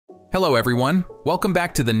Hello everyone, welcome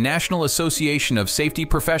back to the National Association of Safety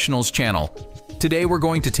Professionals channel. Today we're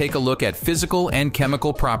going to take a look at physical and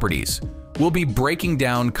chemical properties. We'll be breaking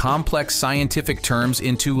down complex scientific terms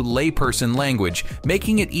into layperson language,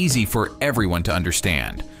 making it easy for everyone to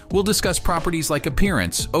understand. We'll discuss properties like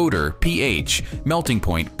appearance, odor, pH, melting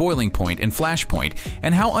point, boiling point, and flash point,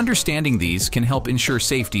 and how understanding these can help ensure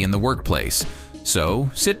safety in the workplace. So,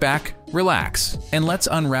 sit back, relax, and let's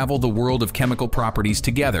unravel the world of chemical properties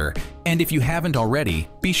together. And if you haven't already,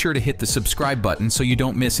 be sure to hit the subscribe button so you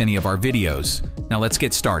don't miss any of our videos. Now let's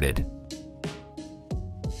get started.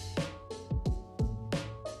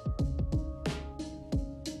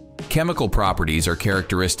 Chemical properties are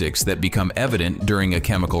characteristics that become evident during a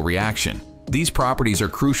chemical reaction. These properties are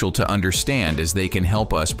crucial to understand as they can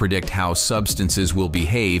help us predict how substances will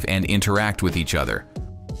behave and interact with each other.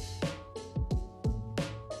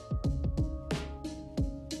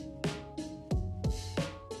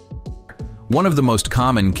 One of the most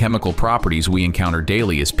common chemical properties we encounter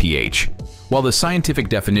daily is pH. While the scientific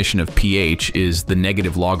definition of pH is the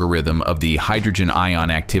negative logarithm of the hydrogen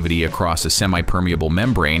ion activity across a semi-permeable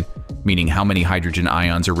membrane, meaning how many hydrogen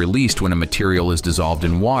ions are released when a material is dissolved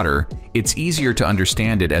in water, it's easier to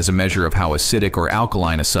understand it as a measure of how acidic or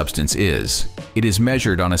alkaline a substance is. It is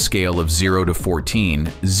measured on a scale of 0 to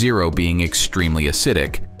 14, 0 being extremely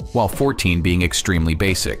acidic, while 14 being extremely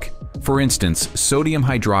basic. For instance, sodium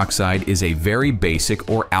hydroxide is a very basic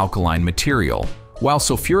or alkaline material, while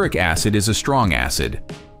sulfuric acid is a strong acid.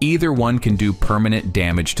 Either one can do permanent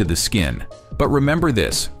damage to the skin. But remember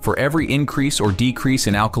this, for every increase or decrease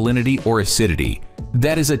in alkalinity or acidity,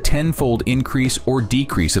 that is a tenfold increase or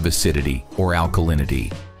decrease of acidity or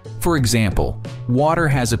alkalinity. For example, water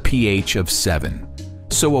has a pH of 7.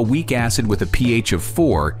 So a weak acid with a pH of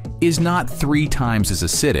 4 is not 3 times as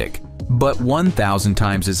acidic, but 1,000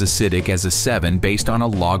 times as acidic as a 7 based on a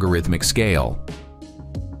logarithmic scale.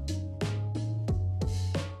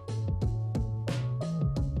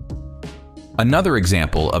 Another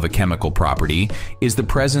example of a chemical property is the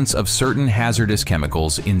presence of certain hazardous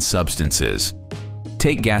chemicals in substances.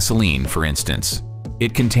 Take gasoline, for instance.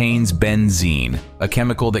 It contains benzene, a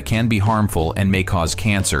chemical that can be harmful and may cause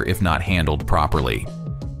cancer if not handled properly.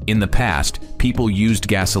 In the past, people used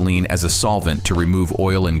gasoline as a solvent to remove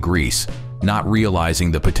oil and grease, not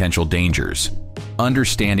realizing the potential dangers.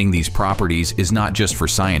 Understanding these properties is not just for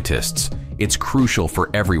scientists, it's crucial for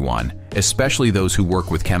everyone, especially those who work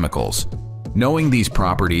with chemicals. Knowing these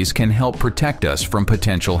properties can help protect us from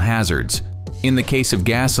potential hazards. In the case of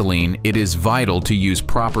gasoline, it is vital to use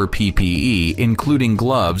proper PPE, including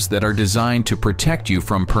gloves that are designed to protect you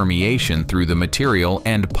from permeation through the material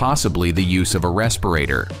and possibly the use of a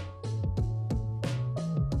respirator.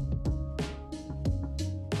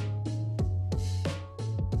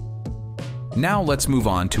 Now let's move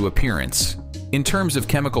on to appearance. In terms of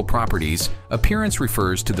chemical properties, appearance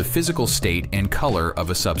refers to the physical state and color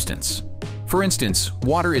of a substance. For instance,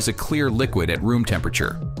 water is a clear liquid at room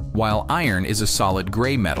temperature, while iron is a solid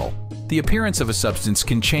gray metal. The appearance of a substance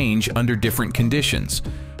can change under different conditions.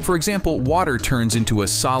 For example, water turns into a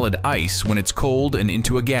solid ice when it's cold and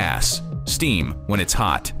into a gas, steam when it's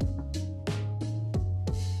hot.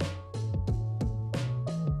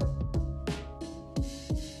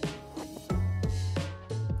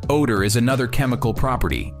 Odor is another chemical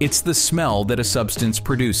property. It's the smell that a substance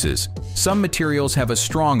produces. Some materials have a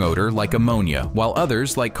strong odor like ammonia, while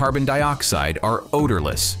others, like carbon dioxide, are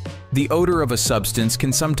odorless. The odor of a substance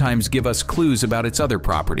can sometimes give us clues about its other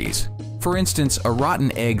properties. For instance, a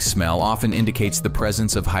rotten egg smell often indicates the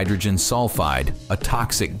presence of hydrogen sulfide, a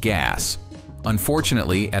toxic gas.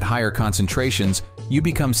 Unfortunately, at higher concentrations, you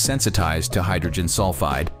become sensitized to hydrogen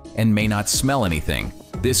sulfide and may not smell anything.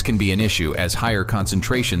 This can be an issue as higher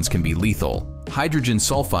concentrations can be lethal. Hydrogen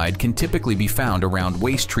sulfide can typically be found around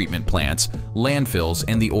waste treatment plants, landfills,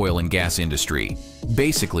 and the oil and gas industry.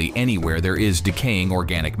 Basically anywhere there is decaying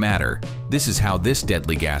organic matter. This is how this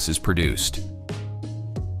deadly gas is produced.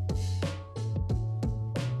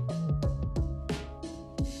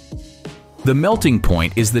 The melting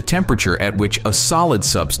point is the temperature at which a solid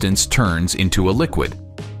substance turns into a liquid.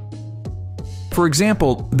 For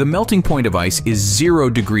example, the melting point of ice is 0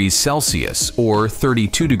 degrees Celsius or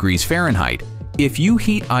 32 degrees Fahrenheit. If you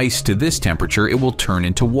heat ice to this temperature, it will turn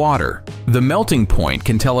into water. The melting point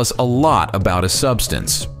can tell us a lot about a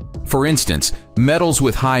substance. For instance, metals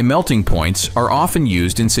with high melting points are often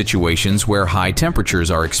used in situations where high temperatures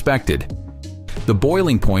are expected. The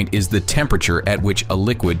boiling point is the temperature at which a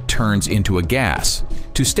liquid turns into a gas.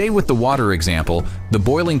 To stay with the water example, the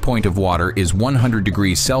boiling point of water is 100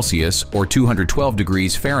 degrees Celsius or 212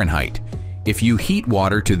 degrees Fahrenheit. If you heat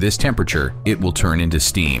water to this temperature, it will turn into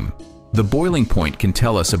steam. The boiling point can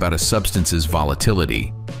tell us about a substance's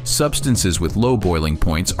volatility. Substances with low boiling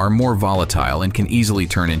points are more volatile and can easily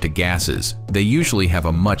turn into gases. They usually have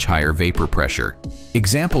a much higher vapor pressure.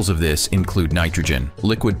 Examples of this include nitrogen,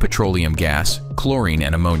 liquid petroleum gas, chlorine,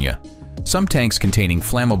 and ammonia. Some tanks containing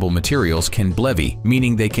flammable materials can levy,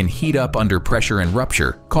 meaning they can heat up under pressure and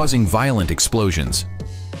rupture, causing violent explosions.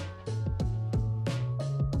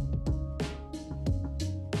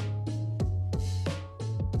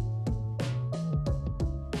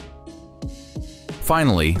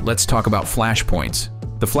 Finally, let's talk about flash points.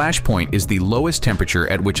 The flash point is the lowest temperature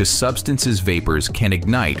at which a substance's vapors can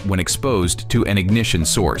ignite when exposed to an ignition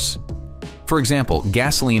source. For example,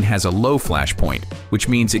 gasoline has a low flash point, which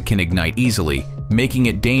means it can ignite easily, making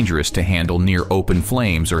it dangerous to handle near open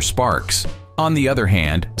flames or sparks. On the other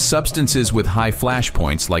hand, substances with high flash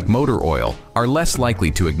points like motor oil are less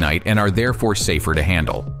likely to ignite and are therefore safer to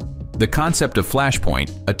handle. The concept of flash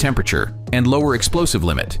point, a temperature, and lower explosive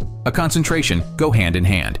limit, a concentration, go hand in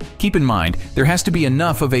hand. Keep in mind, there has to be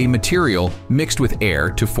enough of a material mixed with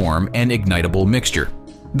air to form an ignitable mixture.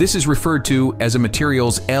 This is referred to as a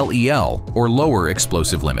material's LEL, or lower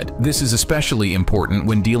explosive limit. This is especially important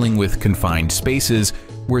when dealing with confined spaces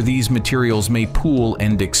where these materials may pool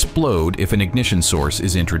and explode if an ignition source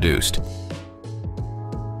is introduced.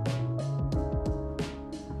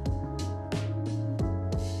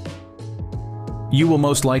 You will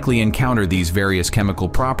most likely encounter these various chemical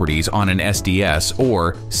properties on an SDS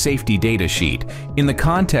or safety data sheet. In the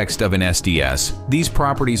context of an SDS, these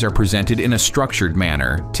properties are presented in a structured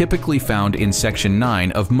manner, typically found in Section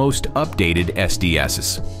 9 of most updated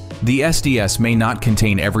SDSs. The SDS may not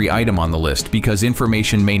contain every item on the list because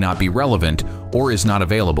information may not be relevant or is not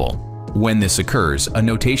available. When this occurs, a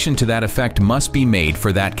notation to that effect must be made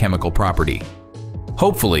for that chemical property.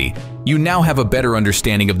 Hopefully, you now have a better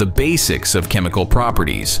understanding of the basics of chemical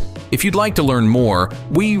properties. If you'd like to learn more,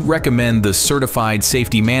 we recommend the Certified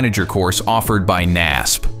Safety Manager course offered by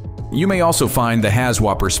NASP. You may also find the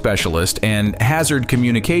HAZWOPER Specialist and Hazard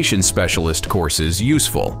Communication Specialist courses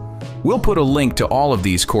useful. We'll put a link to all of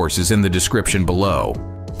these courses in the description below.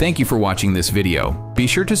 Thank you for watching this video. Be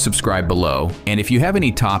sure to subscribe below, and if you have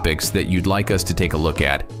any topics that you'd like us to take a look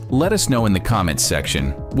at, let us know in the comments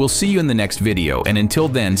section. We'll see you in the next video, and until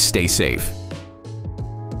then, stay safe.